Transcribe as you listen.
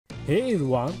Hey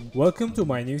everyone, welcome to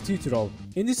my new tutorial.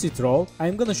 In this tutorial,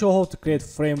 I'm gonna show how to create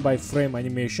frame by frame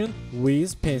animation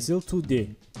with Pencil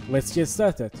 2D. Let's get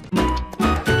started.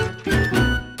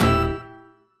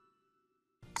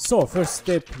 So first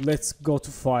step, let's go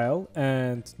to File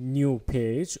and New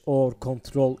Page or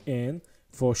Ctrl N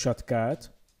for shortcut.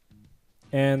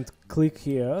 And click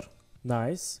here,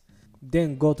 nice.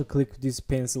 Then go to click this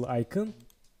pencil icon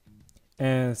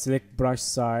and select brush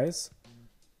size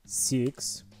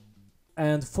 6.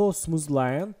 And for smooth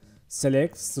line,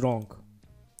 select strong.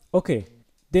 Okay,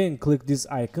 then click this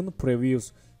icon,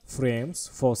 previous frames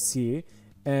for C,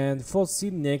 and for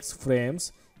see next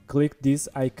frames, click this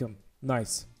icon.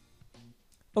 Nice.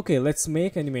 Okay, let's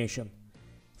make animation.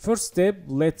 First step,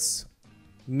 let's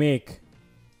make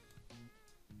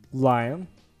line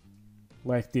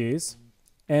like this,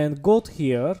 and go to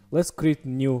here. Let's create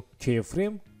new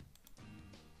keyframe.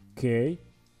 Okay,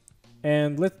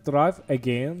 and let's drive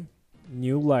again.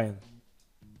 New line.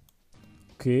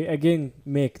 Okay, again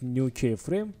make new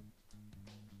keyframe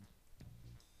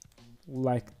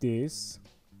like this.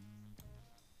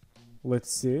 Let's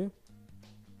see.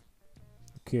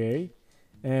 Okay,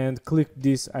 and click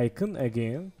this icon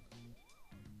again,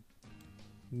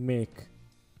 make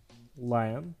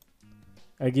line,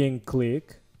 again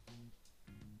click,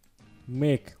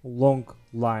 make long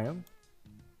line,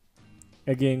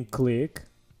 again click,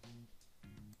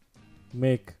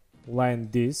 make line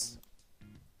this,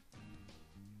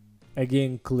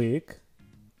 again click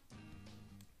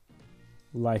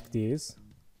like this.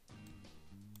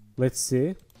 Let's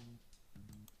see.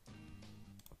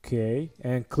 Okay,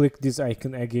 and click this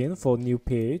icon again for new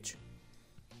page,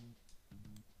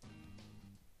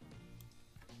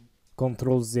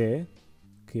 Ctrl Z.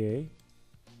 Okay,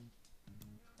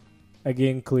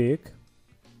 again click,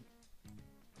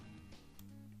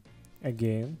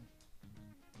 again,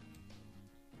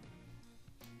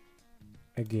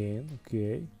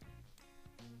 okay,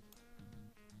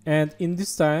 and in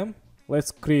this time let's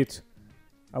create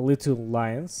a little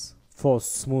lines for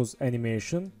smooth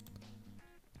animation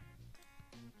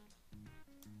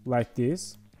like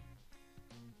this.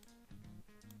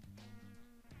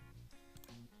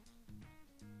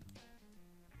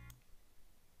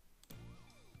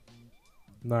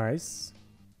 Nice.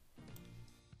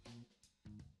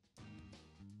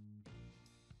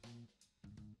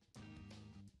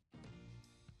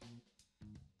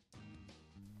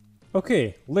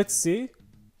 Okay, let's see.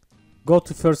 Go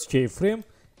to first keyframe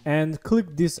and click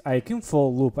this icon for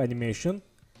loop animation,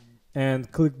 and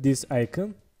click this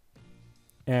icon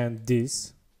and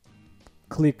this.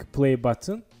 Click play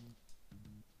button.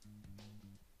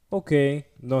 Okay,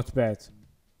 not bad.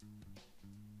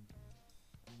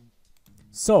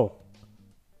 So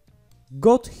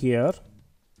go to here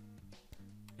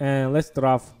and let's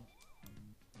draw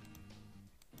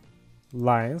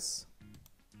lines.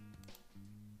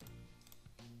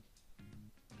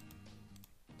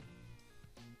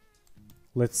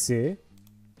 Let's see.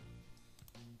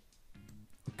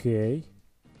 Okay,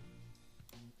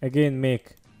 again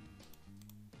make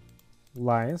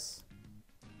lines,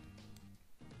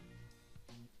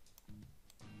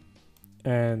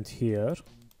 and here,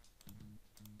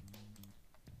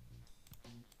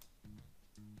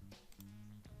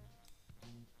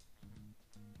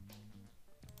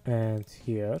 and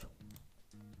here.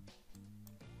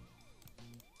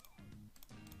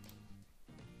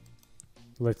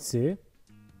 Let's see.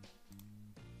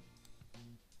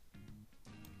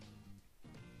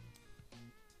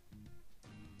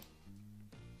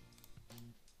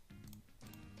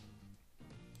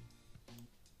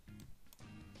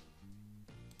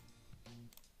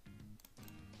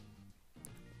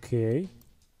 Okay,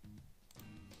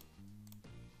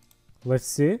 let's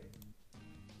see.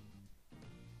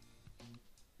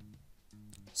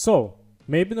 So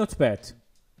maybe not bad.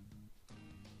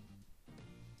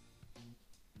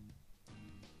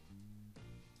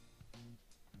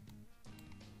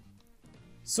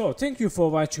 So thank you for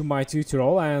watching my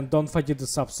tutorial, and don't forget to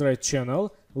subscribe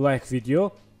channel, like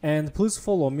video, and please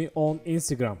follow me on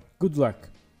Instagram. Good luck.